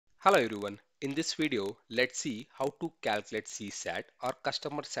Hello everyone. In this video, let's see how to calculate CSAT or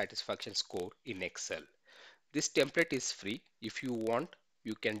customer satisfaction score in Excel. This template is free. If you want,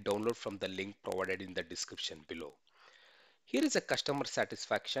 you can download from the link provided in the description below. Here is a customer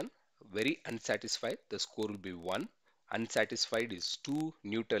satisfaction. Very unsatisfied, the score will be 1. Unsatisfied is 2,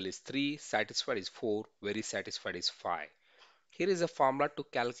 neutral is 3, satisfied is 4, very satisfied is 5. Here is a formula to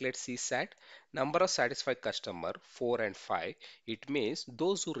calculate CSAT. Number of satisfied customer 4 and 5. It means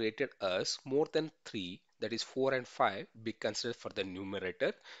those who rated us more than 3, that is 4 and 5, be considered for the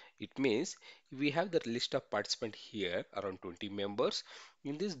numerator. It means we have the list of participants here around 20 members.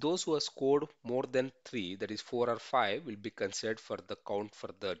 In this, those who have scored more than 3, that is 4 or 5, will be considered for the count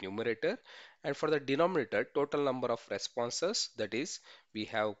for the numerator. And for the denominator, total number of responses, that is we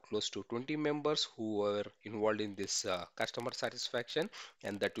have close to 20 members who were involved in this customer satisfaction,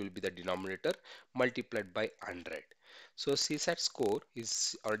 and that will be the denominator multiplied by 100. So CSAT score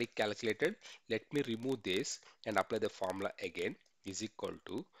is already calculated. Let me remove this and apply the formula again. Is equal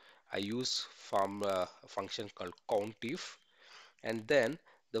to, I use formula function called countif, and then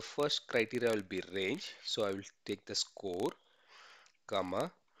the first criteria will be range. So I will take the score,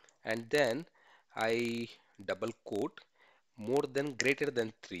 comma, and then I double quote more than greater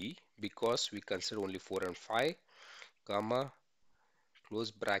than 3 because we consider only 4 and 5, comma,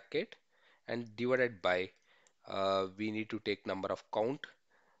 close bracket, and divided by we need to take number of count.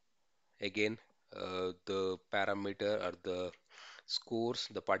 Again, the parameter or the scores,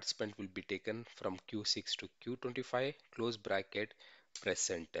 the participant will be taken from Q6 to Q25, close bracket, press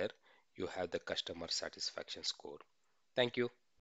enter. You have the customer satisfaction score. Thank you.